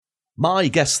My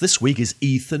guest this week is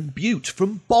Ethan Butte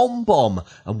from BombBomb,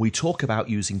 and we talk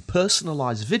about using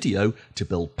personalised video to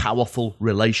build powerful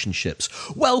relationships.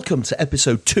 Welcome to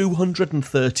episode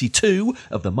 232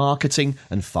 of the Marketing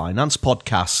and Finance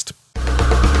Podcast.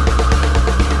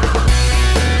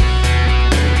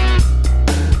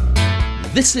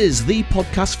 This is the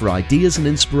podcast for ideas and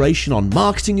inspiration on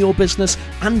marketing your business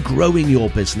and growing your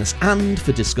business, and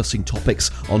for discussing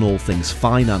topics on all things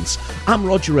finance. I'm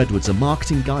Roger Edwards, a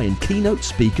marketing guy and keynote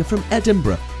speaker from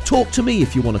Edinburgh. Talk to me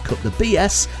if you want to cut the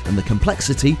BS and the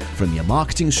complexity from your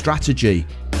marketing strategy.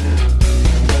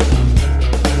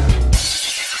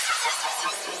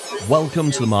 Welcome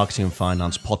to the Marketing and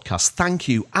Finance Podcast. Thank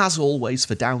you, as always,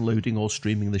 for downloading or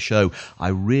streaming the show. I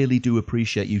really do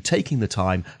appreciate you taking the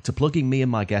time to plugging me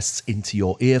and my guests into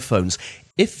your earphones.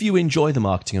 If you enjoy the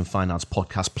Marketing and Finance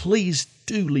Podcast, please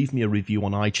do leave me a review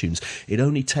on iTunes. It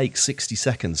only takes 60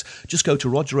 seconds. Just go to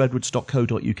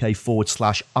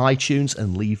rogeredwards.co.uk/iTunes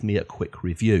and leave me a quick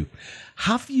review.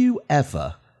 Have you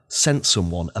ever sent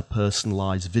someone a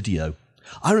personalised video?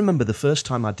 I remember the first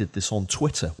time I did this on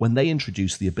Twitter when they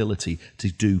introduced the ability to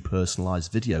do personalised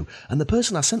video, and the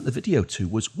person I sent the video to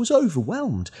was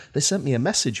overwhelmed. They sent me a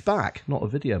message back, not a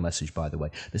video message by the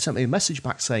way, they sent me a message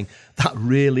back saying, that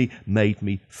really made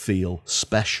me feel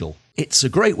special. It's a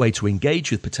great way to engage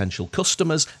with potential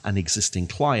customers and existing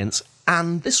clients.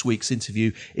 And this week's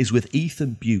interview is with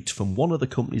Ethan Butte from one of the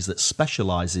companies that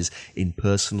specialises in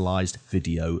personalised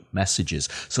video messages.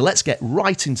 So let's get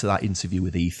right into that interview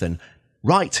with Ethan,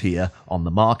 right here on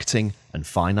the Marketing and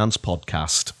Finance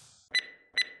Podcast.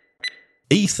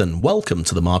 Ethan, welcome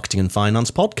to the Marketing and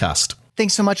Finance Podcast.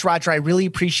 Thanks so much, Roger. I really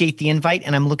appreciate the invite,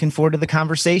 and I'm looking forward to the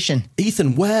conversation.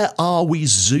 Ethan, where are we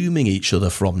Zooming each other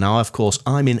from now? Of course,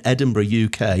 I'm in Edinburgh,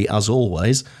 UK, as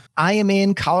always. I am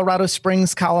in Colorado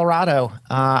Springs, Colorado,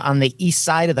 on the east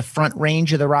side of the Front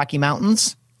Range of the Rocky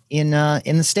Mountains in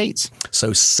the States.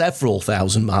 So several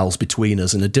thousand miles between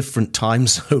us in a different time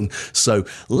zone. So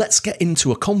let's get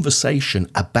into a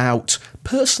conversation about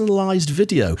personalized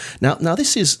video. Now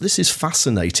this is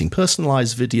fascinating.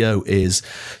 Personalized video is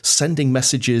sending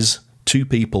messages to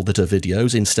people that are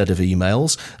videos instead of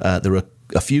emails. There are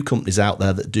a few companies out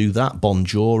there that do that.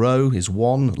 Bonjoro is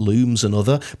one, Loom's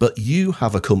another, but you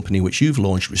have a company which you've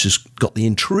launched which has got the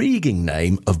intriguing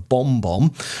name of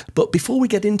BombBomb. But before we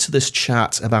get into this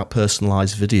chat about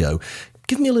personalised video,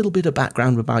 give me a little bit of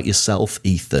background about yourself,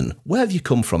 Ethan. Where have you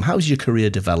come from? How's your career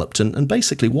developed? And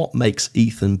basically what makes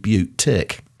Ethan Butte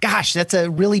tick? Gosh, that's a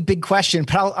really big question,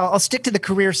 but I'll stick to the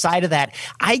career side of that.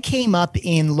 I came up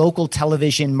in local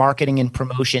television marketing and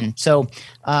promotion. So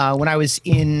when I was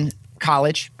in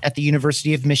college at the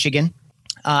University of Michigan,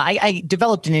 I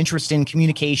developed an interest in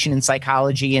communication and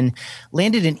psychology and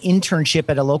landed an internship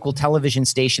at a local television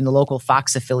station, the local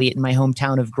Fox affiliate in my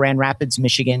hometown of Grand Rapids,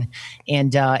 Michigan,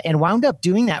 and wound up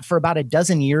doing that for about a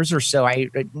dozen years or so. I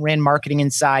ran marketing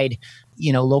inside,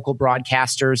 local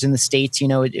broadcasters in the States. We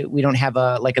don't have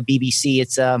a BBC.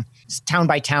 It's town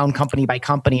by town, company by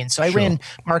company. And so I ran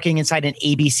marketing inside an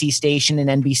ABC station,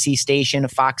 an NBC station, a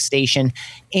Fox station.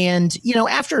 And,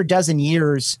 after a dozen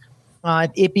years,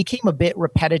 it became a bit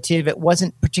repetitive. It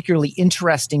wasn't particularly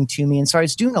interesting to me. And so I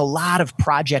was doing a lot of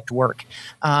project work.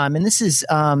 And this is,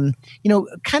 kind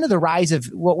of the rise of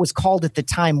what was called at the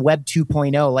time Web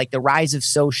 2.0, like the rise of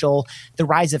social, the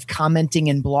rise of commenting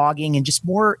and blogging, and just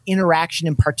more interaction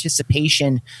and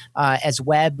participation as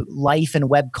web life and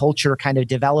web culture kind of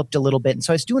developed a little bit. And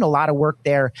so I was doing a lot of work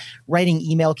there, writing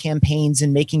email campaigns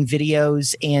and making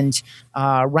videos and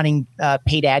running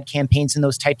paid ad campaigns and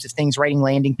those types of things, writing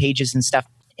landing pages and stuff.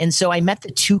 And so I met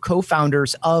the two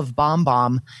co-founders of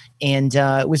BombBomb and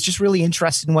was just really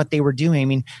interested in what they were doing. I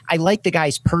mean, I like the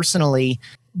guys personally.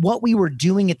 What we were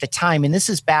doing at the time, and this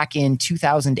is back in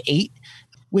 2008,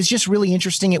 was just really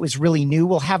interesting. It was really new.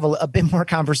 We'll have a bit more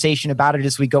conversation about it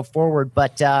as we go forward.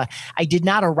 But I did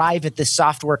not arrive at this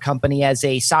software company as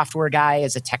a software guy,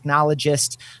 as a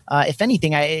technologist. If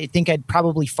anything, I think I'd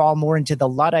probably fall more into the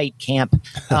Luddite camp.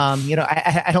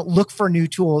 I don't look for new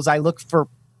tools. I look for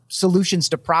solutions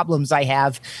to problems I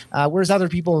have, whereas other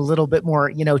people are a little bit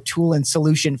more, tool and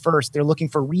solution first. They're looking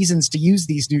for reasons to use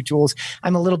these new tools.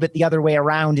 I'm a little bit the other way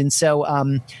around. And so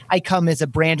I come as a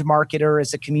brand marketer,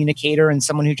 as a communicator, and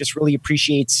someone who just really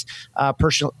appreciates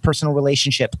personal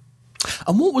relationship.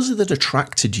 And what was it that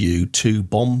attracted you to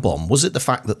BombBomb? Was it the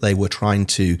fact that they were trying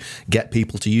to get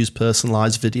people to use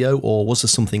personalized video, or was there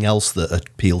something else that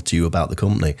appealed to you about the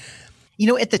company?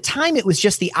 At the time, it was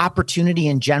just the opportunity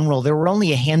in general. There were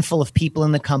only a handful of people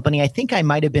in the company. I think I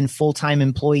might have been full-time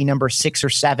employee number 6 or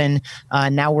 7.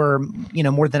 Now we're,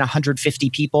 more than 150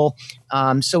 people.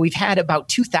 So we've had about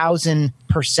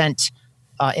 2,000%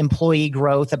 employee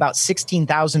growth, about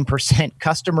 16,000%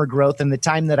 customer growth in the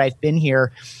time that I've been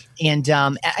here. And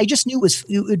I just knew it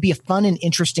would be a fun and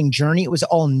interesting journey. It was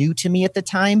all new to me at the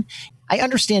time. I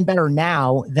understand better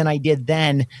now than I did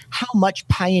then how much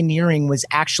pioneering was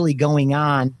actually going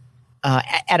on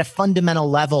at a fundamental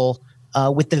level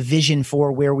with the vision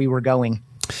for where we were going.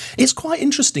 It's quite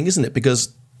interesting, isn't it?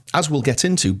 Because as we'll get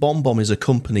into, BombBomb is a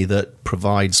company that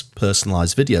provides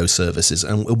personalized video services,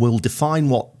 and we'll define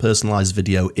what personalized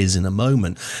video is in a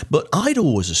moment. But I'd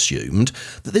always assumed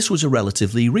that this was a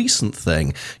relatively recent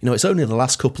thing. It's only the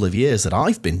last couple of years that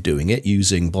I've been doing it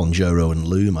using Bonjoro and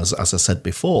Loom, as I said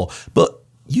before. But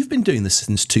you've been doing this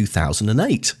since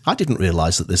 2008. I didn't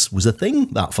realize that this was a thing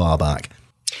that far back.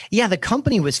 Yeah, the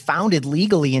company was founded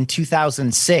legally in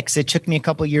 2006. It took me a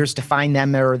couple of years to find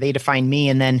them, or they to find me,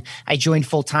 and then I joined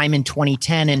full-time in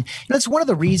 2010. And that's one of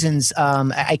the reasons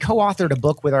I co-authored a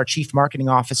book with our chief marketing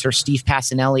officer, Steve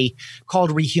Passanelli,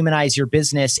 called Rehumanize Your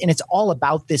Business, and it's all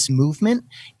about this movement.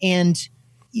 And,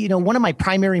 one of my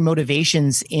primary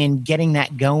motivations in getting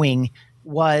that going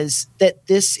was that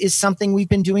this is something we've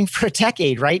been doing for a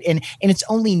decade, right? And it's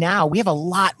only now. We have a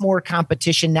lot more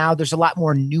competition now. There's a lot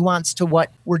more nuance to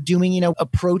what we're doing,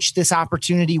 approach this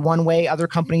opportunity one way. Other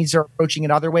companies are approaching it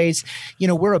other ways.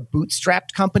 We're a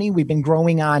bootstrapped company. We've been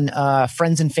growing on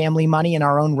friends and family money and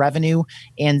our own revenue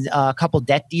and a couple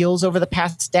debt deals over the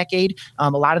past decade.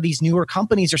 A lot of these newer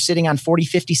companies are sitting on $40,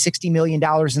 $50, $60 million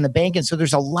in the bank. And so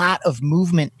there's a lot of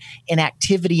movement and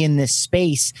activity in this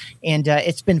space. And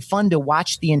it's been fun to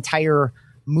watch the entire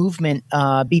movement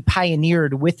be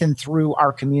pioneered with and through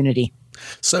our community.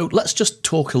 So let's just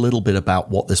talk a little bit about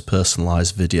what this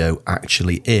personalized video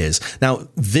actually is. Now,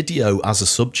 video as a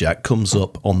subject comes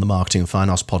up on the Marketing and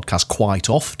Finance podcast quite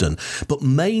often, but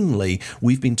mainly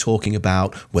we've been talking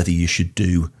about whether you should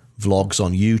do vlogs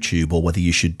on YouTube or whether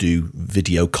you should do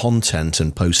video content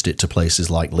and post it to places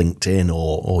like LinkedIn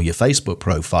or your Facebook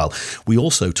profile. We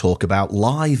also talk about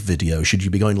live video. Should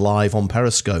you be going live on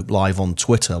Periscope, live on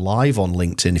Twitter, live on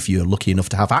LinkedIn if you're lucky enough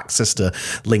to have access to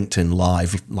LinkedIn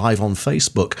live on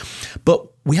Facebook? But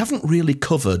we haven't really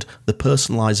covered the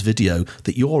personalized video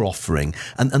that you're offering.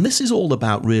 And this is all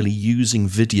about really using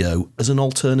video as an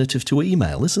alternative to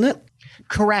email, isn't it?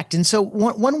 Correct. And so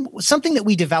something that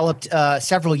we developed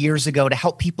several years ago to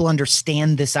help people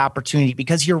understand this opportunity,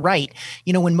 because you're right,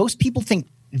 when most people think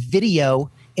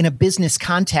video in a business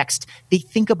context, they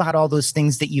think about all those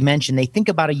things that you mentioned. They think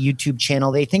about a YouTube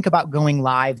channel. They think about going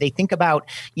live. They think about,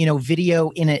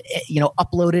 video in a,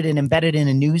 uploaded and embedded in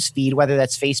a news feed, whether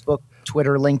that's Facebook,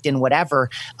 Twitter, LinkedIn, whatever,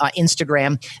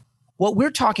 Instagram. What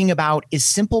we're talking about is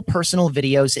simple personal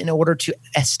videos in order to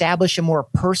establish a more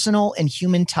personal and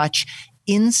human touch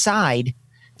inside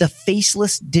the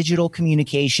faceless digital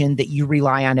communication that you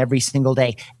rely on every single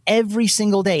day. Every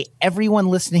single day, everyone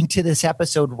listening to this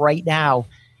episode right now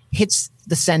hits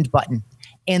the send button.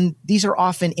 And these are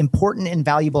often important and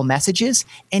valuable messages,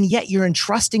 and yet you're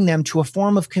entrusting them to a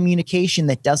form of communication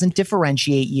that doesn't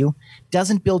differentiate you,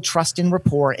 doesn't build trust and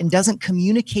rapport, and doesn't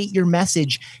communicate your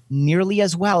message nearly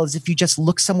as well as if you just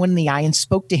looked someone in the eye and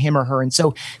spoke to him or her. And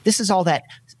so this is all that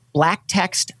black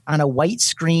text on a white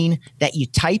screen that you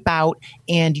type out,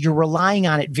 and you're relying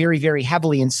on it very, very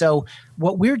heavily. And so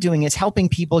what we're doing is helping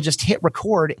people just hit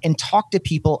record and talk to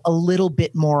people a little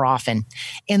bit more often.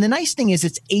 And the nice thing is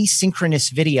it's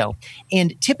asynchronous video,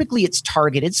 and typically it's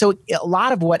targeted. So a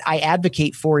lot of what I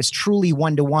advocate for is truly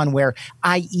one-to-one, where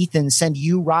I, Ethan, send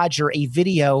you, Roger, a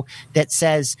video that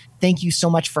says, thank you so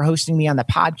much for hosting me on the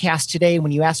podcast today.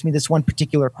 When you asked me this one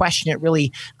particular question, it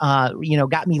really,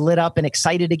 got me lit up and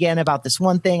excited again about this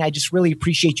one thing. I just really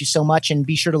appreciate you so much, and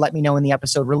be sure to let me know when the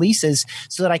episode releases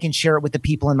so that I can share it with the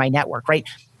people in my network, right?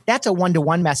 That's a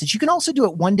one-to-one message. You can also do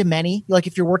it one-to-many. Like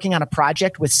if you're working on a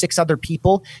project with 6 other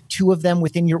people, 2 of them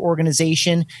within your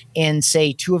organization, and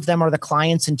say 2 of them are the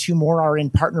clients and 2 more are in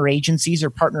partner agencies or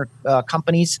partner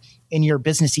companies in your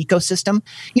business ecosystem.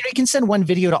 You can send one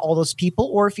video to all those people,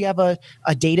 or if you have a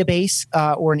database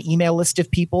or an email list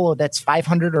of people that's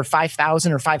 500 or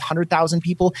 5,000 or 500,000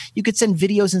 people, you could send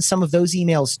videos in some of those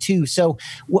emails too. So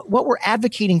what we're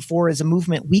advocating for is a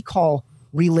movement we call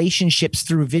relationships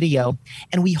through video.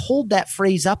 And we hold that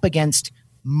phrase up against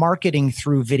marketing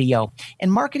through video.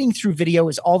 And marketing through video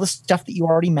is all the stuff that you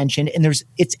already mentioned. And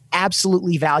it's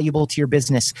absolutely valuable to your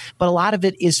business. But a lot of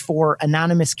it is for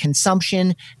anonymous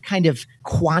consumption, kind of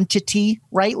quantity,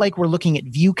 right? Like we're looking at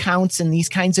view counts and these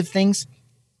kinds of things.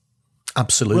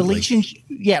 Absolutely.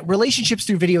 Relationships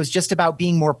through video is just about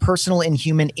being more personal and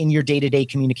human in your day-to-day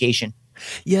communication.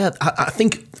 Yeah, I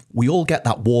think we all get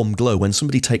that warm glow when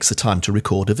somebody takes the time to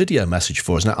record a video message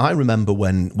for us. Now, I remember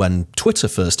when Twitter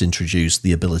first introduced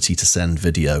the ability to send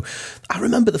video, I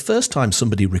remember the first time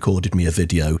somebody recorded me a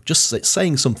video, just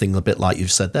saying something a bit like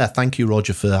you've said there, thank you,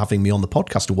 Roger, for having me on the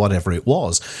podcast, or whatever it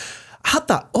was. I had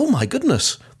that, oh my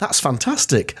goodness, that's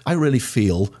fantastic. I really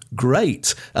feel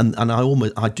great. And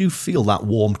I do feel that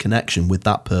warm connection with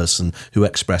that person who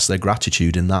expressed their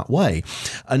gratitude in that way.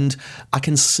 And I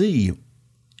can see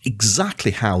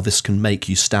exactly how this can make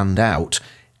you stand out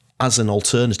as an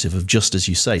alternative of, just as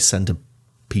you say, send a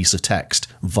piece of text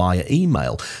via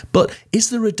email. But is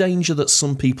there a danger that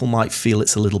some people might feel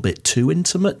it's a little bit too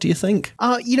intimate, do you think?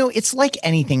 It's like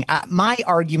anything. My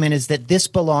argument is that this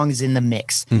belongs in the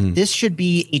mix. This should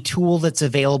be a tool that's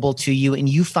available to you, and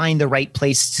you find the right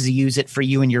place to use it for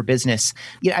you and your business.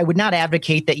 I would not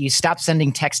advocate that you stop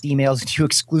sending text emails and you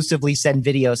exclusively send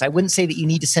videos. I wouldn't say that you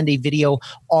need to send a video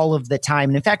all of the time.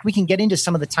 And in fact, we can get into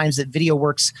some of the times that video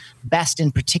works best,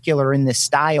 in particular in this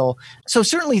style. So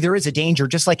certainly there is a danger,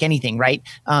 just like anything, right?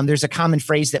 There's a common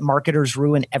phrase that marketers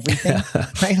ruin everything,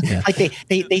 right? Yeah. Like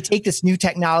they take this new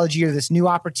technology or this new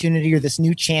opportunity or this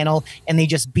new channel and they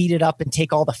just beat it up and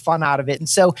take all the fun out of it. And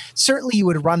so certainly you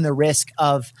would run the risk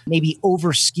of maybe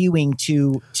over skewing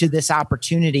to this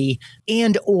opportunity,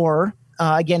 and or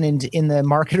again, in the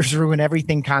marketers ruin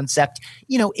everything concept,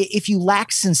 if you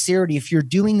lack sincerity, if you're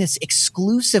doing this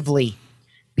exclusively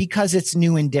because it's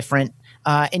new and different,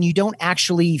 and you don't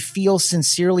actually feel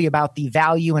sincerely about the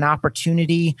value and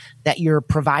opportunity that you're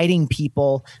providing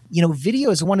people,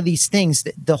 video is one of these things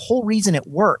that the whole reason it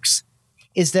works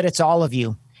is that it's all of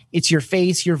you. It's your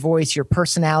face, your voice, your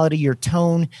personality, your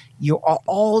tone,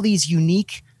 all these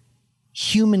unique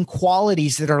human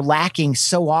qualities that are lacking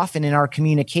so often in our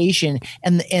communication.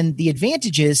 And the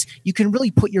advantage is you can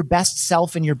really put your best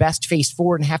self and your best face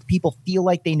forward and have people feel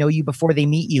like they know you before they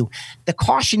meet you. The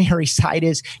cautionary side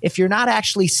is if you're not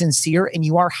actually sincere and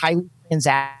you are highly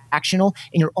transactional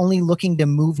and you're only looking to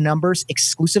move numbers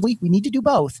exclusively, we need to do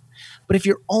both. But if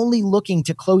you're only looking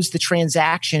to close the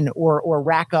transaction or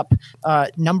rack up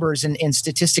numbers and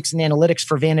statistics and analytics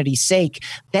for vanity's sake,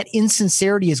 that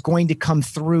insincerity is going to come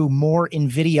through more in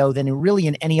video than really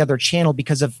in any other channel,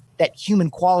 because of that human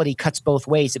quality cuts both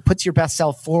ways. It puts your best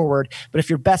self forward, but if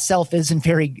your best self isn't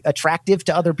very attractive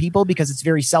to other people because it's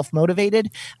very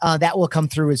self-motivated, that will come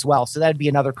through as well. So that'd be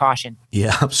another caution.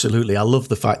 Yeah, absolutely. I love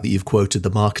the fact that you've quoted the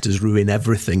marketers ruin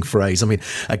everything phrase. I mean,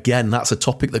 again, that's a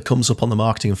topic that comes up on the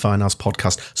Marketing and Finance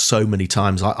podcast so many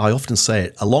times. I often say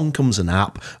it, along comes an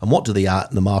app, and what do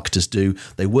the marketers do?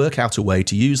 They work out a way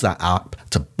to use that app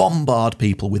to bombard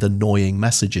people with annoying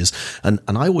messages. And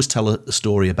I always tell a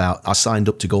story about, I signed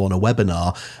up to go on a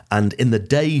webinar, and in the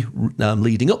day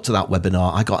leading up to that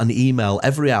webinar, I got an email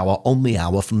every hour on the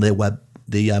hour from the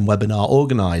webinar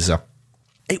organizer.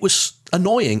 It was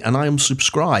annoying, and I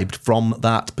unsubscribed from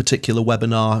that particular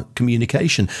webinar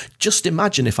communication. Just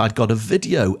imagine if I'd got a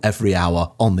video every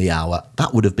hour on the hour.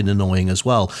 That would have been annoying as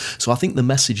well. So I think the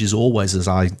message is always, as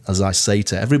I say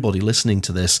to everybody listening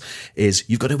to this, is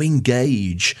you've got to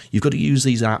engage. You've got to use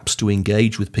these apps to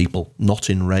engage with people, not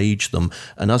enrage them.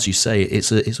 And as you say,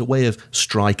 it's a way of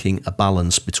striking a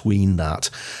balance between that.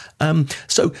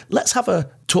 So let's have a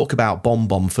talk about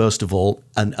BombBomb first of all,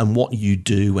 and what you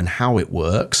do and how it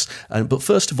works. But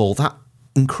first of all, that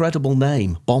incredible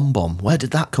name, BombBomb, where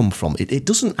did that come from? It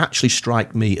doesn't actually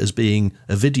strike me as being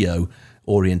a video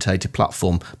orientated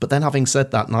platform. But then having said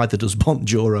that, neither does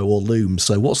Bonjoro or Loom.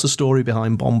 So what's the story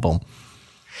behind BombBomb?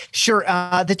 Sure.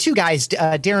 The two guys,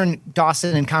 Darren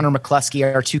Dawson and Connor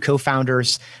McCluskey, our two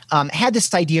co-founders, had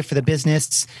this idea for the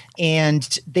business,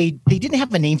 and they didn't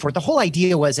have a name for it. The whole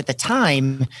idea was, at the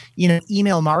time,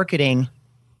 email marketing.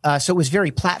 So it was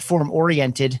very platform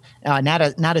oriented,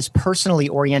 not as personally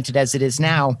oriented as it is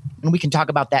now. And we can talk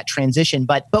about that transition,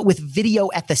 but with video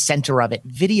at the center of it,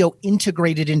 video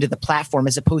integrated into the platform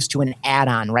as opposed to an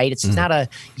add-on, right? It's not a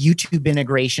YouTube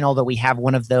integration, although we have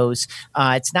one of those.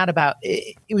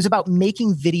 It was about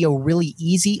making video really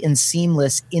easy and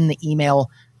seamless in the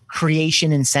email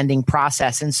creation and sending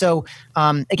process. And so,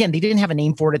 again, they didn't have a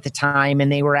name for it at the time, and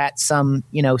they were at some,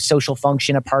 social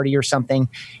function, a party or something.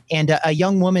 And a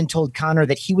young woman told Connor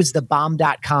that he was the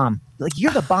bomb.com. Like,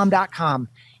 you're the bomb.com.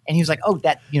 And he was like, oh,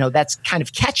 that's kind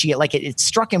of catchy. It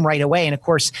struck him right away. And of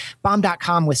course,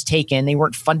 bomb.com was taken. They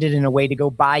weren't funded in a way to go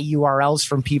buy URLs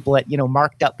from people at,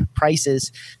 marked up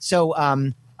prices. So,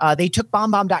 They took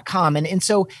BombBomb.com. And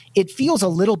so it feels a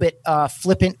little bit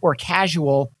flippant or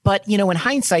casual. But, in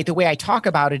hindsight, the way I talk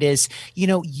about it is,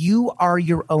 you are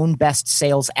your own best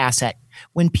sales asset.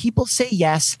 When people say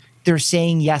yes, they're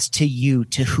saying yes to you,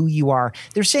 to who you are.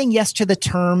 They're saying yes to the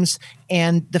terms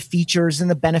and the features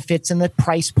and the benefits and the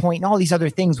price point and all these other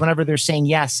things whenever they're saying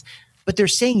yes. But they're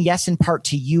saying yes in part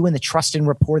to you and the trust and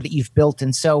rapport that you've built.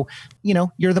 And so,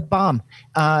 you're the bomb.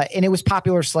 And it was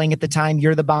popular slang at the time.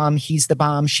 You're the bomb. He's the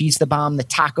bomb. She's the bomb. The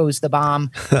taco's the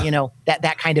bomb,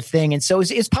 that kind of thing. And so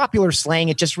it's popular slang.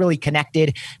 It just really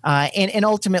connected. And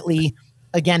ultimately,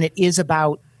 again, it is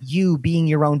about you being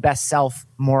your own best self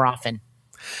more often.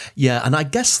 Yeah, and I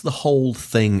guess the whole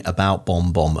thing about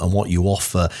BombBomb and what you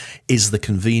offer is the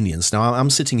convenience. Now,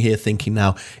 I'm sitting here thinking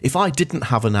now, if I didn't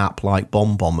have an app like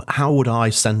BombBomb, how would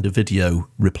I send a video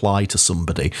reply to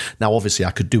somebody? Now, obviously, I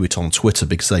could do it on Twitter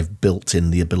because they've built in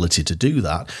the ability to do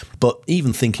that. But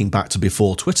even thinking back to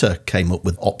before Twitter came up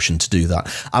with option to do that,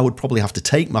 I would probably have to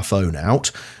take my phone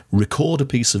out, record a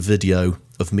piece of video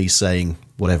of me saying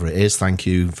whatever it is, thank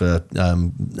you for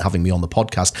having me on the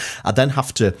podcast. I then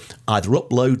have to either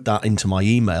upload that into my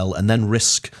email and then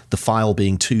risk the file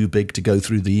being too big to go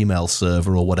through the email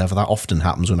server or whatever. That often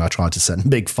happens when I try to send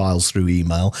big files through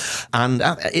email. And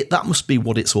that must be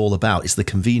what it's all about. It's the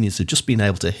convenience of just being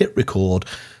able to hit record,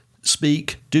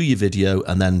 speak, do your video,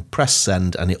 and then press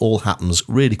send, and it all happens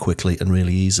really quickly and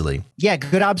really easily. Yeah,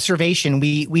 good observation.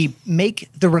 We make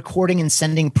the recording and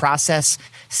sending process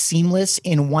seamless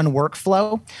in one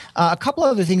workflow. A couple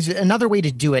other things, another way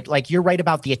to do it, like you're right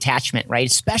about the attachment, right?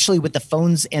 Especially with the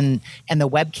phones and the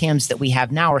webcams that we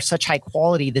have now are such high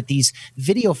quality that these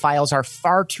video files are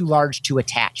far too large to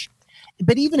attach.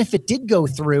 But even if it did go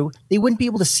through, they wouldn't be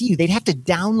able to see you. They'd have to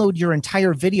download your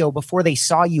entire video before they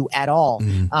saw you at all.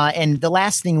 And the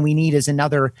last thing we need is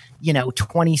another,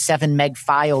 27 meg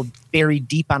file buried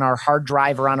deep on our hard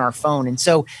drive or on our phone. And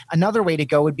so another way to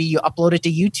go would be you upload it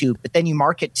to YouTube, but then you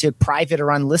mark it to private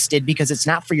or unlisted because it's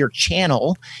not for your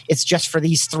channel. It's just for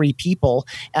these 3 people.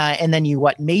 And then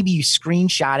maybe you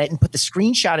screenshot it and put the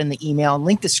screenshot in the email and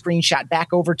link the screenshot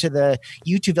back over to the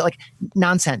YouTube. Like,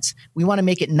 nonsense. We want to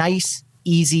make it nice,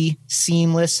 easy,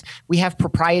 seamless. We have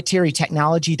proprietary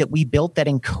technology that we built that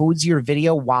encodes your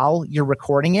video while you're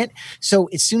recording it. So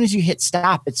as soon as you hit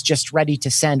stop, it's just ready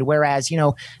to send. Whereas,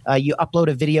 you upload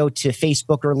a video to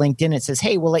Facebook or LinkedIn, it says,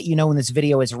 hey, we'll let you know when this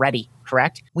video is ready.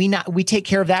 Correct? We take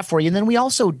care of that for you. And then we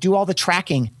also do all the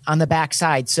tracking on the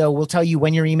backside. So we'll tell you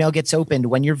when your email gets opened,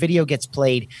 when your video gets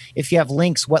played. If you have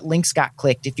links, what links got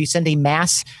clicked. If you send a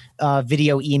mass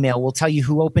video email, we'll tell you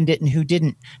who opened it and who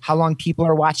didn't, how long people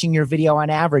are watching your video on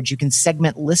average. You can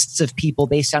segment lists of people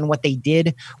based on what they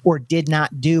did or did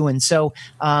not do. And so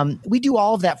we do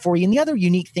all of that for you. And the other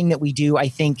unique thing that we do, I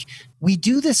think, we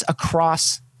do this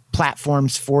across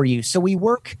platforms for you. So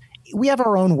we have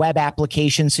our own web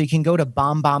application, so you can go to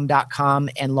bombbomb.com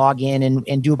and log in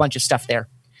and do a bunch of stuff there.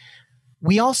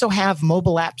 We also have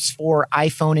mobile apps for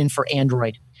iPhone and for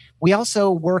Android. We also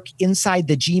work inside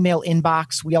the Gmail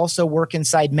inbox. We also work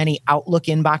inside many Outlook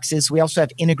inboxes. We also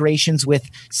have integrations with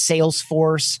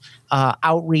Salesforce,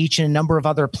 Outreach, and a number of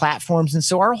other platforms. And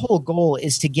so our whole goal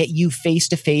is to get you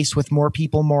face-to-face with more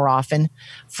people more often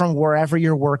from wherever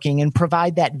you're working and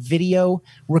provide that video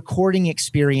recording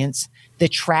experience, the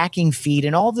tracking feed,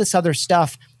 and all of this other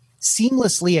stuff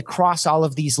seamlessly across all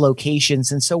of these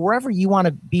locations. And so wherever you want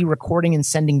to be recording and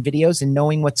sending videos and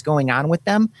knowing what's going on with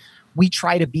them, we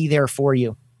try to be there for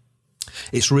you.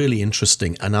 It's really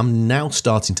interesting. And I'm now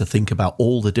starting to think about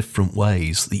all the different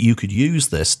ways that you could use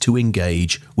this to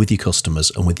engage with your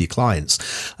customers and with your clients.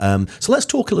 So let's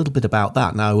talk a little bit about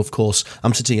that. Now, of course,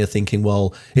 I'm sitting here thinking,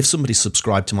 well, if somebody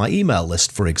subscribed to my email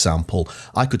list, for example,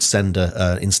 I could send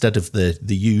instead of the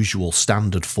usual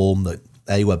standard form that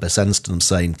Aweber sends to them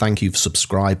saying, thank you for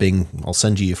subscribing, I'll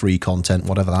send you your free content,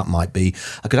 whatever that might be.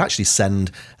 I could actually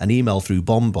send an email through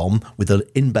BombBomb with an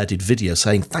embedded video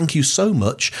saying, thank you so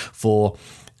much for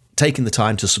taking the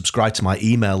time to subscribe to my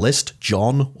email list,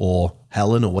 John or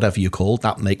Helen or whatever you're called.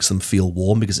 That makes them feel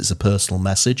warm because it's a personal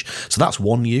message. So that's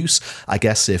one use. I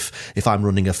guess if I'm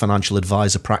running a financial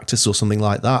advisor practice or something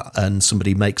like that and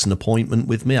somebody makes an appointment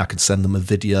with me, I could send them a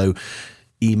video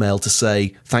email to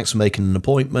say, thanks for making an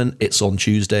appointment. It's on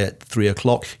Tuesday at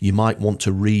 3:00. You might want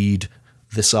to read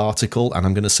this article, and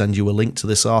I'm going to send you a link to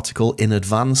this article in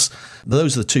advance.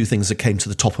 Those are the 2 things that came to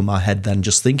the top of my head then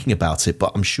just thinking about it,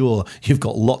 but I'm sure you've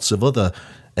got lots of other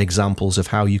examples of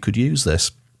how you could use this.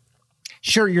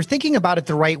 Sure. You're thinking about it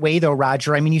the right way, though,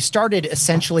 Roger. I mean, you started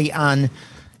essentially on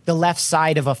the left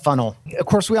side of a funnel. Of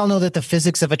course, we all know that the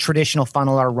physics of a traditional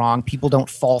funnel are wrong. People don't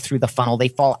fall through the funnel. They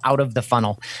fall out of the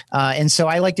funnel. And so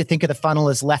I like to think of the funnel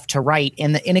as left to right.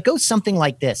 And it goes something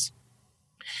like this.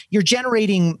 You're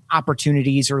generating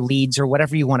opportunities or leads or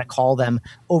whatever you want to call them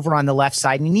over on the left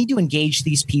side. And you need to engage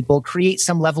these people, create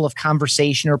some level of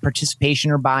conversation or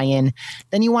participation or buy-in.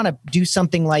 Then you want to do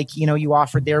something like, you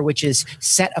offered there, which is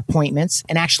set appointments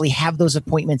and actually have those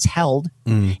appointments held.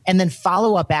 And then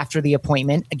follow up after the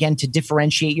appointment, again, to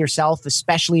differentiate yourself,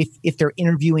 especially if they're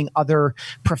interviewing other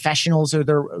professionals or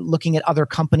they're looking at other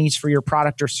companies for your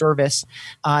product or service.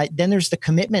 Then there's the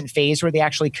commitment phase where they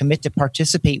actually commit to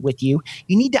participate with you.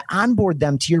 You need to onboard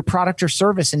them to your product or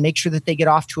service and make sure that they get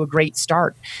off to a great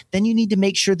start. Then you need to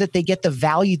make sure that they get the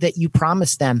value that you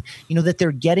promised them, that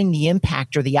they're getting the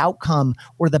impact or the outcome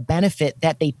or the benefit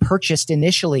that they purchased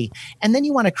initially. And then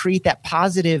you want to create that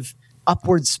positive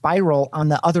upward spiral on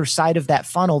the other side of that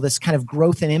funnel, this kind of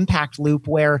growth and impact loop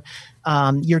where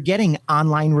you're getting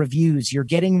online reviews, you're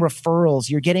getting referrals,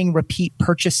 you're getting repeat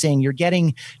purchasing, you're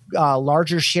getting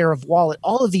larger share of wallet,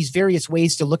 all of these various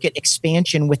ways to look at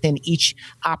expansion within each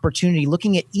opportunity,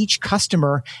 looking at each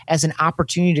customer as an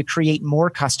opportunity to create more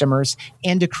customers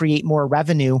and to create more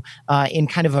revenue in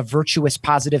kind of a virtuous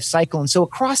positive cycle. And so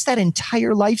across that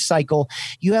entire life cycle,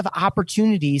 you have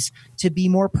opportunities to be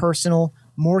more personal,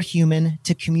 more human,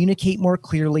 to communicate more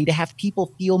clearly, to have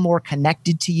people feel more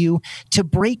connected to you, to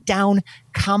break down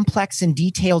complex and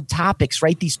detailed topics,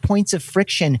 right? These points of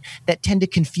friction that tend to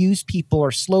confuse people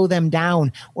or slow them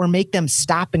down or make them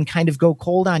stop and kind of go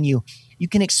cold on you. You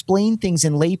can explain things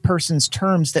in layperson's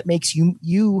terms that makes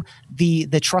you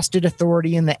the trusted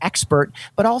authority and the expert,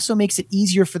 but also makes it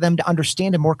easier for them to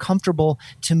understand and more comfortable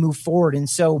to move forward. And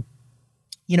so,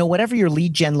 whatever your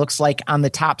lead gen looks like on the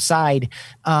top side,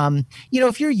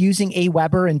 if you're using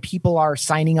Aweber and people are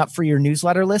signing up for your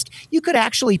newsletter list, you could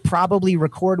actually probably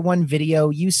record one video,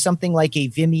 use something like a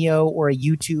Vimeo or a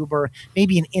YouTube or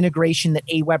maybe an integration that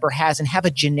Aweber has and have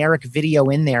a generic video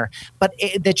in there. But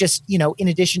that just, in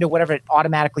addition to whatever it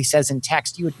automatically says in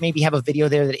text, you would maybe have a video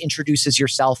there that introduces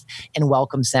yourself and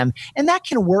welcomes them. And that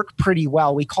can work pretty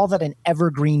well. We call that an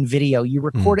evergreen video. You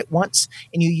record it once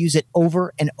and you use it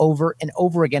over and over and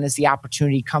over again as the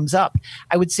opportunity comes up.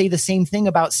 I would say the same thing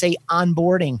about, say,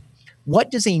 onboarding. What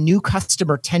does a new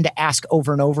customer tend to ask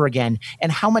over and over again?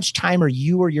 And how much time are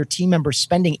you or your team members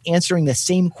spending answering the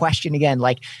same question again?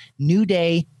 Like new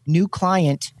day, new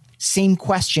client, same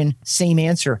question, same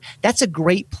answer. That's a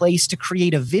great place to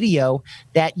create a video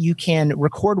that you can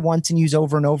record once and use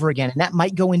over and over again. And that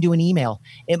might go into an email.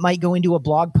 It might go into a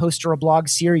blog post or a blog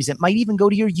series. It might even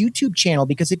go to your YouTube channel,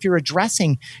 because if you're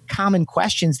addressing common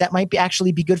questions, that might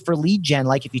actually be good for lead gen.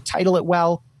 Like if you title it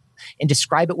well and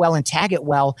describe it well and tag it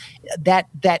well, that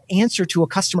answer to a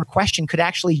customer question could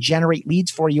actually generate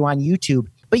leads for you on YouTube.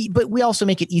 But we also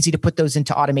make it easy to put those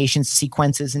into automation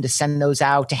sequences and to send those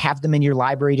out, to have them in your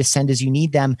library to send as you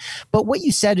need them. But what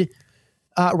you said,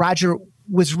 Roger,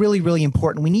 was really, really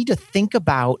important. We need to think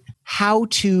about how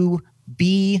to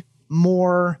be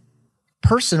more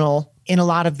personal in a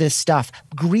lot of this stuff.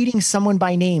 Greeting someone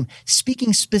by name,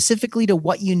 speaking specifically to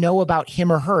what you know about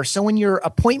him or her. So in your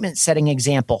appointment setting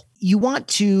example, you want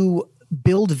to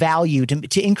build value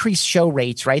to increase show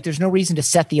rates, right? There's no reason to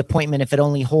set the appointment if it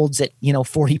only holds at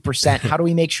 40%. How do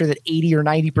we make sure that 80 or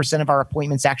 90% of our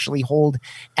appointments actually hold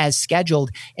as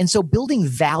scheduled? And so building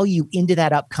value into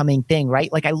that upcoming thing,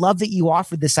 right? Like I love that you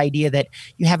offered this idea that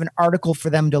you have an article for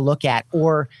them to look at,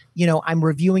 or I'm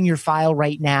reviewing your file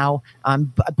right now.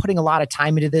 I'm putting a lot of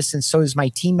time into this, and so is my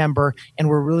team member, and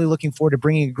we're really looking forward to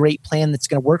bringing a great plan that's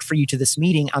going to work for you to this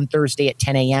meeting on Thursday at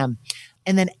 10 a.m.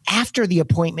 And then after the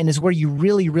appointment is where you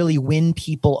really, really win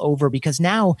people over, because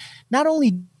now not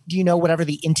only do you know whatever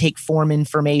the intake form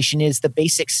information is, the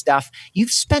basic stuff,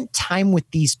 you've spent time with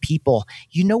these people.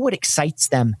 You know what excites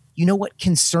them. You know what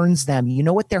concerns them. You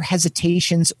know what their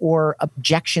hesitations or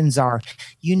objections are.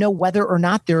 You know whether or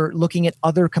not they're looking at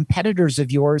other competitors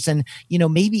of yours, and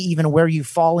maybe even where you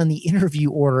fall in the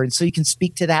interview order. And so you can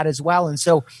speak to that as well. And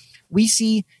so we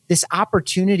see this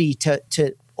opportunity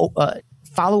to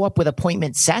follow up with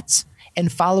appointment sets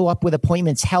and follow up with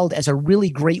appointments held as a really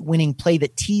great winning play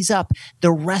that tees up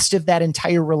the rest of that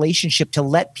entire relationship to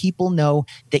let people know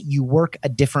that you work a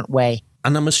different way.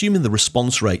 And I'm assuming the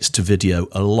response rates to video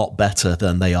are a lot better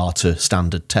than they are to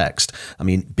standard text. I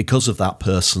mean, because of that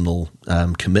personal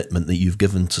commitment that you've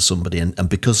given to somebody, and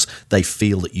because they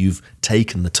feel that you've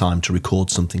taken the time to record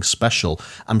something special,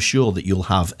 I'm sure that you'll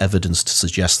have evidence to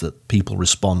suggest that people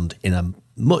respond in a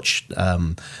much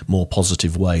more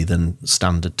positive way than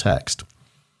standard text.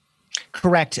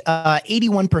 Correct.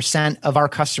 81% of our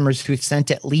customers who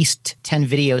sent at least 10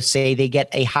 videos say they get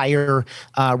a higher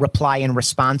reply and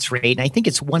response rate. And I think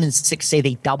it's 1 in 6 say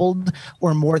they doubled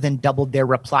or more than doubled their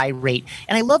reply rate.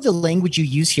 And I love the language you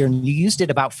use here. And you used it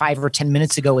about 5 or 10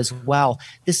 minutes ago as well.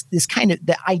 This kind of,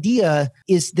 the idea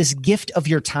is this gift of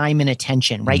your time and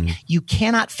attention, right? You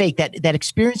cannot fake that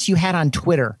experience you had on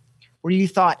Twitter where you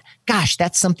thought, gosh,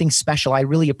 that's something special. I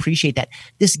really appreciate that.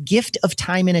 This gift of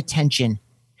time and attention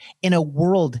in a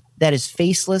world that is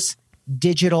faceless,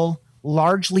 digital,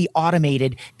 largely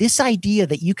automated, this idea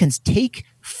that you can take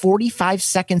 45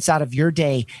 seconds out of your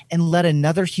day and let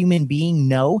another human being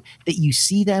know that you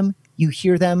see them, you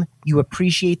hear them, you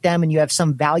appreciate them, and you have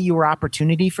some value or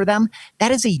opportunity for them,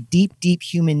 that is a deep, deep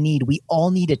human need. We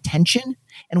all need attention,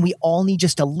 and we all need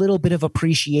just a little bit of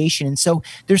appreciation. And so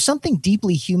there's something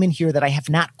deeply human here that I have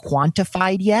not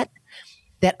quantified yet,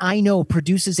 that I know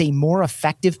produces a more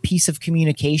effective piece of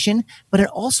communication, but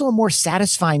also a more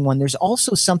satisfying one. There's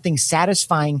also something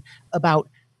satisfying about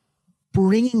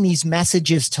bringing these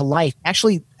messages to life.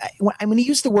 Actually, I'm going to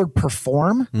use the word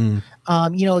perform.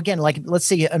 Again, like let's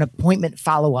say an appointment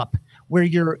follow-up where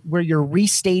you're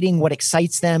restating what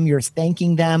excites them, you're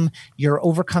thanking them, you're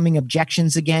overcoming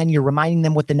objections again, you're reminding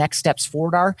them what the next steps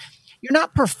forward are. You're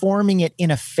not performing it in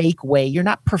a fake way. You're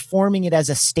not performing it as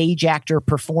a stage actor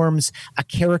performs a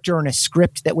character in a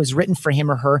script that was written for him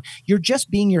or her. You're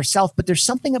just being yourself, but there's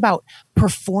something about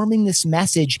performing this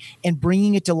message and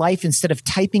bringing it to life instead of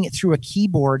typing it through a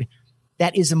keyboard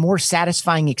that is a more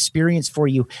satisfying experience for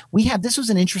you. This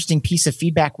was an interesting piece of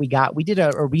feedback we got. We did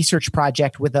a research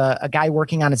project with a guy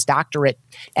working on his doctorate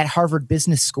at Harvard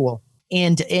Business School.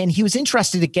 And he was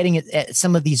interested at getting at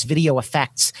some of these video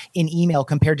effects in email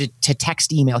compared to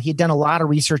text email. He had done a lot of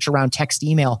research around text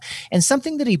email. And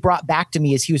something that he brought back to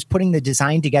me as he was putting the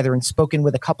design together and spoken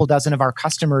with a couple dozen of our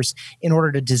customers in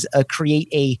order to create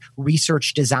a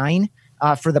research design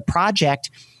for the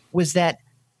project was that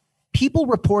people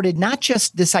reported not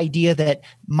just this idea that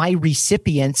my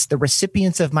recipients, the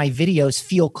recipients of my videos,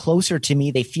 feel closer to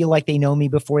me. They feel like they know me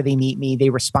before they meet me. They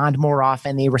respond more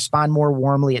often. They respond more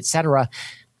warmly, etc.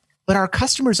 But our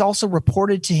customers also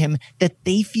reported to him that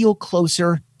they feel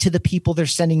closer to the people they're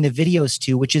sending the videos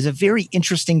to, which is a very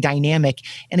interesting dynamic.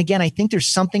 And again, I think there's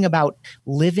something about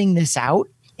living this out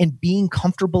and being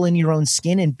comfortable in your own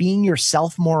skin and being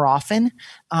yourself more often,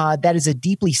 that is a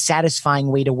deeply satisfying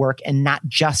way to work and not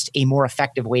just a more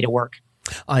effective way to work.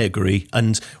 I agree.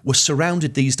 And we're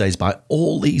surrounded these days by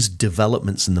all these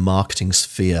developments in the marketing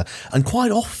sphere. And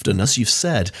quite often, as you've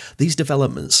said, these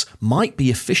developments might be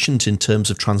efficient in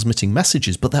terms of transmitting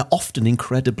messages, but they're often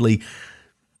incredibly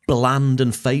bland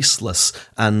and faceless,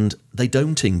 and they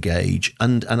don't engage.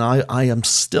 And I am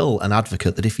still an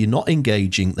advocate that if you're not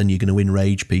engaging, then you're going to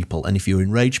enrage people. And if you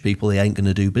enrage people, they ain't going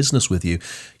to do business with you.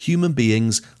 Human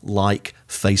beings like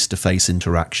face-to-face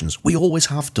interactions. We always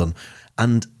have done.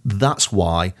 And that's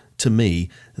why, to me,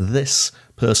 this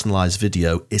personalized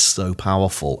video is so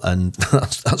powerful. And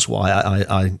that's why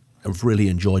I have really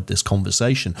enjoyed this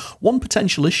conversation. One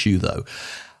potential issue, though,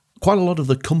 quite a lot of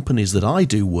the companies that I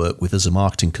do work with as a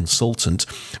marketing consultant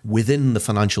within the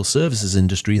financial services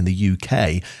industry in the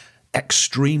UK,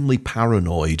 extremely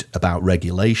paranoid about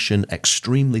regulation,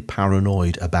 extremely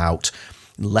paranoid about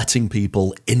letting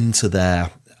people into their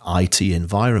IT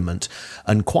environment.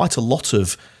 And quite a lot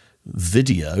of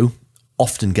video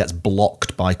often gets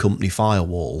blocked by company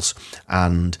firewalls.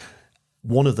 And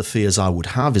one of the fears I would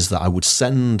have is that I would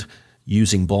send,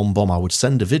 using BombBomb, I would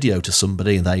send a video to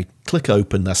somebody and they click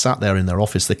open, they're sat there in their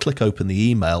office, they click open the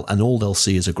email and all they'll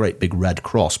see is a great big red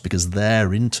cross because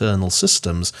their internal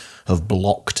systems have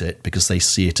blocked it because they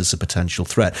see it as a potential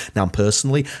threat. Now,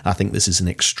 personally, I think this is an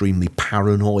extremely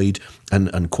paranoid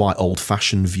and quite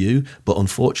old-fashioned view, but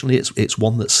unfortunately it's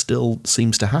one that still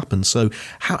seems to happen. So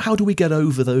how do we get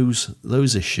over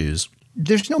those issues?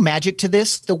 There's no magic to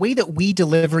this. The way that we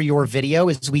deliver your video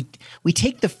is we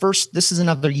take the first, this is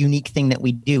another unique thing that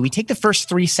we do. We take the first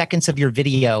 3 seconds of your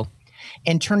video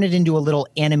and turn it into a little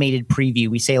animated preview.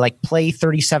 We say like play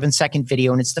 37-second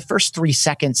video, and it's the first 3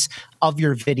 seconds of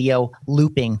your video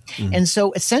looping. And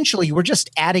so essentially we're just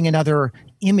adding another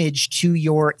image to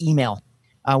your email.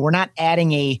 We're not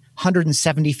adding a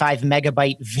 175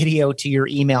 megabyte video to your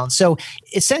email. And so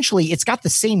essentially it's got the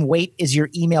same weight as your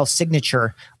email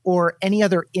signature or any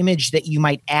other image that you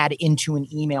might add into an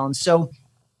email. And so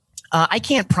I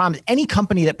can't promise any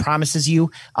company that promises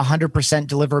you 100%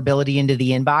 deliverability into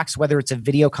the inbox, whether it's a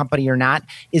video company or not,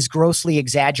 is grossly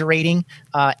exaggerating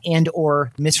and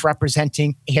or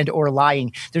misrepresenting and or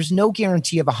lying. There's no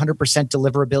guarantee of 100%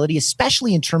 deliverability,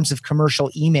 especially in terms of commercial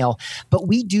email. But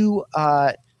we do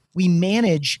we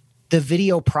manage the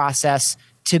video process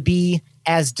to be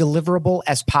as deliverable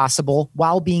as possible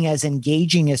while being as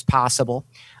engaging as possible.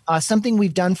 Something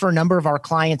we've done for a number of our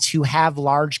clients who have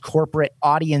large corporate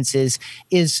audiences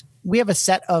is we have a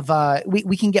set of,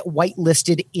 we can get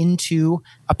whitelisted into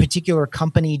a particular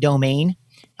company domain.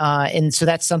 And so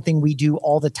that's something we do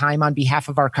all the time on behalf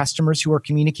of our customers who are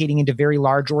communicating into very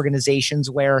large organizations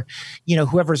where,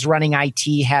 whoever's running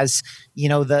IT has,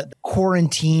 the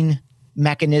quarantine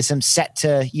mechanism set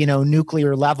to,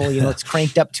 nuclear level, it's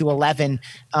cranked up to 11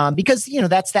 because,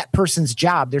 that's that person's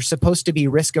job. They're supposed to be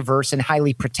risk averse and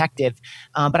highly protective.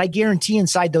 But I guarantee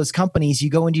inside those companies, you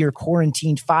go into your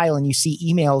quarantined file and you see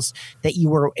emails that you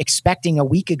were expecting a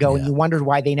week ago and you wondered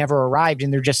why they never arrived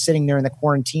and they're just sitting there in the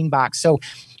quarantine box. So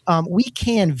we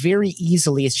can very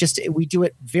easily, we do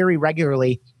it very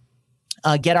regularly,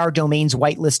 get our domains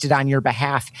whitelisted on your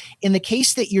behalf. In the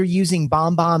case that you're using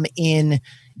BombBomb in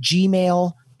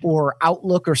Gmail or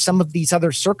Outlook or some of these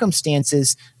other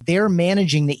circumstances, they're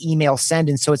managing the email send.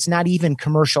 And so it's not even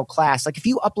commercial class. Like if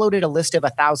you uploaded a list of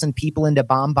 1,000 people into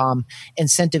BombBomb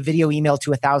and sent a video email to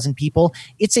 1,000 people,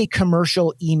 it's a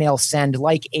commercial email send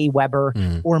like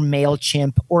Aweber or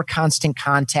MailChimp or Constant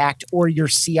Contact or your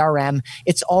CRM.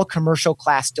 It's all commercial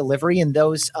class delivery. And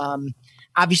those,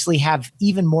 obviously have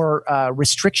even more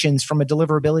restrictions from a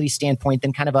deliverability standpoint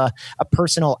than kind of a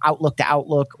personal Outlook to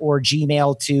Outlook or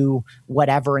Gmail to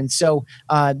whatever. And so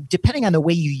depending on the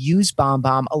way you use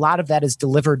BombBomb, a lot of that is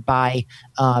delivered by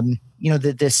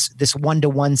this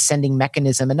one-to-one sending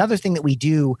mechanism. Another thing that we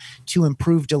do to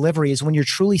improve delivery is when you're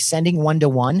truly sending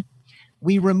one-to-one,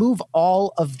 we remove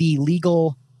all of the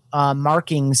legal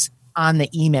markings on the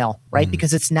email, right?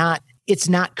 Because it's not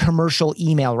commercial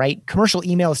email, right? Commercial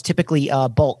email is typically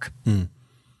bulk.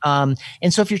 And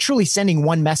so if you're truly sending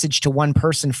one message to one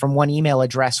person from one email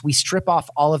address, we strip off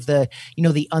all of the,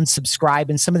 the unsubscribe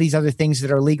and some of these other things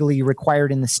that are legally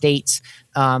required in the States.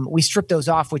 We strip those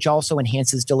off, which also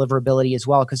enhances deliverability as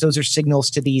well, because those are signals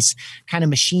to these kind of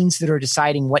machines that are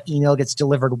deciding what email gets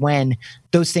delivered when.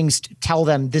 Those things tell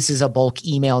them this is a bulk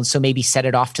email, and so maybe set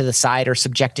it off to the side or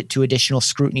subject it to additional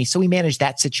scrutiny. So we manage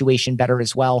that situation better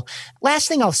as well. Last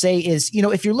thing I'll say is,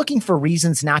 if you're looking for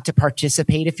reasons not to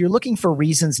participate, if you're looking for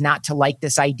reasons not to like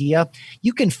this idea,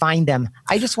 you can find them.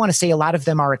 I just want to say a lot of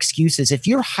them are excuses. If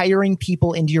you're hiring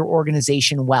people into your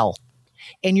organization well,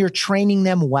 and you're training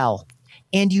them well,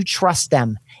 and you trust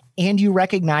them, and you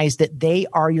recognize that they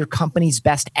are your company's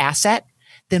best asset,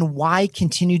 then why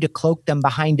continue to cloak them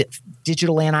behind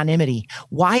digital anonymity?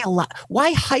 Why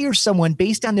hire someone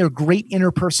based on their great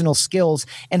interpersonal skills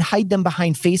and hide them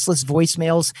behind faceless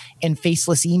voicemails and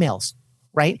faceless emails?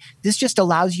 Right? This just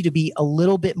allows you to be a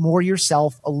little bit more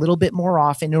yourself, a little bit more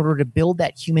off in order to build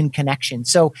that human connection.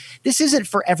 So this isn't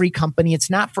for every company. It's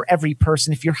not for every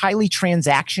person. If you're highly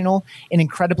transactional and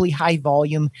incredibly high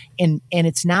volume and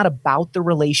it's not about the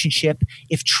relationship,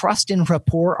 if trust and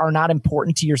rapport are not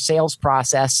important to your sales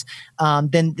process,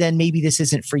 then maybe this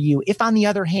isn't for you. If on the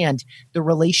other hand, the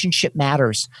relationship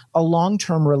matters, a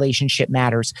long-term relationship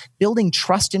matters, building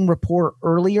trust and rapport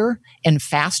earlier and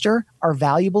faster are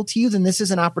valuable to you, then this is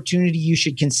an opportunity you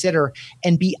should consider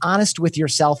and be honest with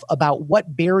yourself about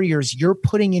what barriers you're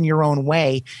putting in your own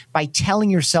way by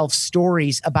telling yourself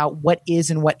stories about what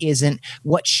is and what isn't,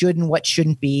 what should and what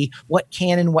shouldn't be, what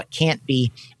can and what can't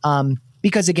be.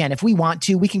 Because again, if we want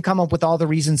to, we can come up with all the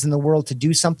reasons in the world to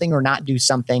do something or not do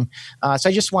something. So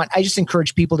I just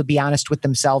encourage people to be honest with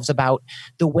themselves about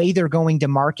the way they're going to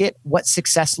market, what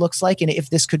success looks like, and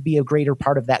if this could be a greater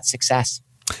part of that success.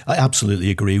 I absolutely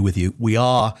agree with you. We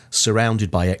are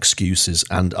surrounded by excuses,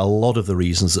 and a lot of the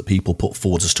reasons that people put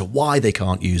forward as to why they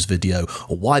can't use video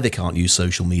or why they can't use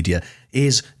social media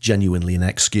is genuinely an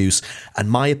excuse. And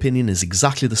my opinion is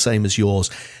exactly the same as yours.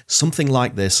 Something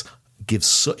like this gives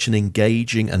such an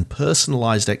engaging and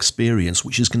personalized experience,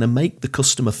 which is going to make the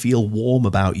customer feel warm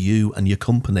about you and your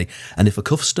company. And if a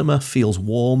customer feels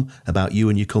warm about you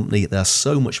and your company, they're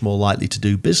so much more likely to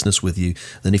do business with you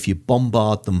than if you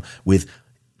bombard them with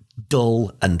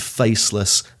dull and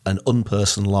faceless and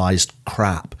unpersonalized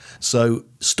crap. So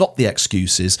stop the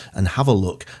excuses and have a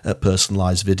look at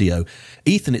personalized video.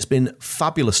 Ethan, it's been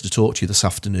fabulous to talk to you this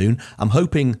afternoon. I'm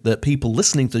hoping that people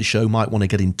listening to the show might want to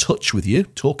get in touch with you,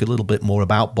 talk a little bit more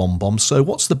about BombBomb. So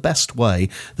what's the best way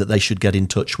that they should get in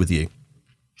touch with you?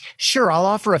 Sure, I'll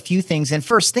offer a few things. And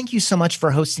first, thank you so much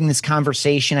for hosting this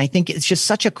conversation. I think it's just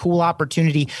such a cool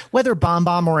opportunity, whether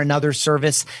BombBomb or another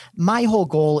service. My whole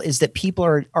goal is that people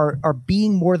are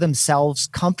being more themselves,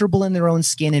 comfortable in their own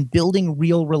skin, and building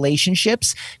real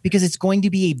relationships, because it's going to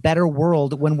be a better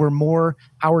world when we're more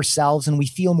ourselves and we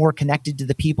feel more connected to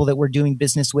the people that we're doing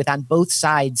business with on both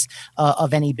sides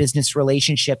of any business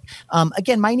relationship.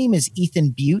 Again, my name is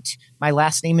Ethan Beute. My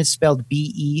last name is spelled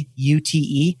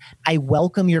Beute. I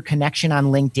welcome your connection on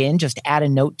LinkedIn. Just add a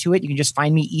note to it. You can just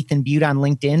find me, Ethan Beute, on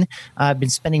LinkedIn. I've been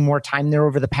spending more time there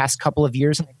over the past couple of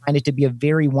years, and I find it to be a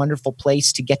very wonderful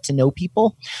place to get to know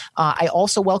people. I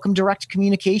also welcome direct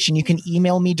communication. You can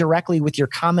email me directly with your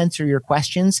comments or your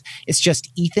questions. It's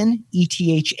just Ethan,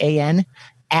 ETHAN,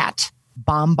 at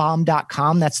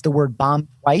BombBomb.com. That's the word bomb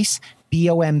twice.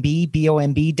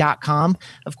 BOMB.com.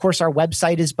 Of course, our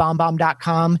website is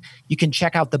BombBomb.com. You can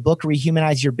check out the book,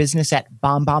 Rehumanize Your Business, at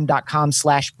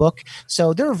BombBomb.com/book.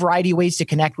 So there are a variety of ways to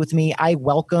connect with me. I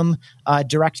welcome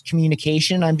direct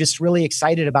communication. I'm just really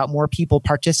excited about more people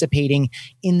participating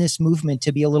in this movement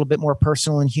to be a little bit more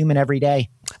personal and human every day.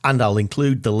 And I'll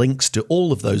include the links to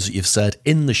all of those that you've said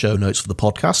in the show notes for the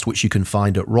podcast, which you can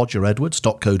find at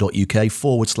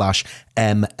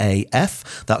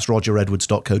rogeredwards.co.uk/MAF. That's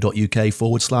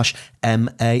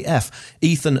rogeredwards.co.uk/MAF.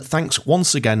 Ethan, thanks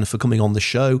once again for coming on the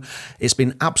show. It's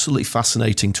been absolutely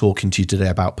fascinating talking to you today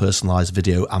about personalized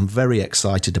video. I'm very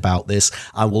excited about this.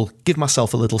 I will give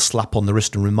myself a little slap on the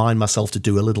wrist and remind myself to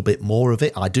do a little bit more of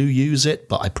it. I do use it,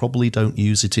 but I probably don't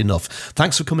use it enough.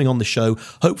 Thanks for coming on the show.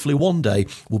 Hopefully one day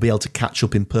we'll be able to catch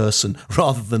up in person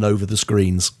rather than over the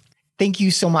screens. Thank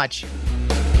you so much.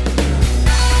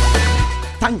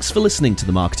 Thanks for listening to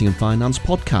the Marketing and Finance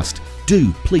Podcast.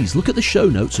 Do please look at the show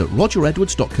notes at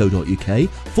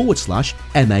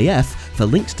rogeredwards.co.uk/MAF for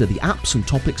links to the apps and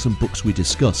topics and books we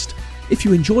discussed. If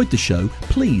you enjoyed the show,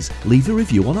 please leave a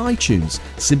review on iTunes.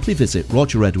 Simply visit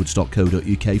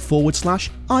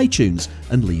rogeredwards.co.uk/iTunes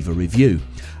and leave a review.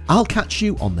 I'll catch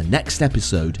you on the next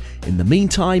episode. In the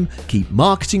meantime, keep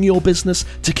marketing your business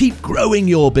to keep growing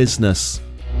your business.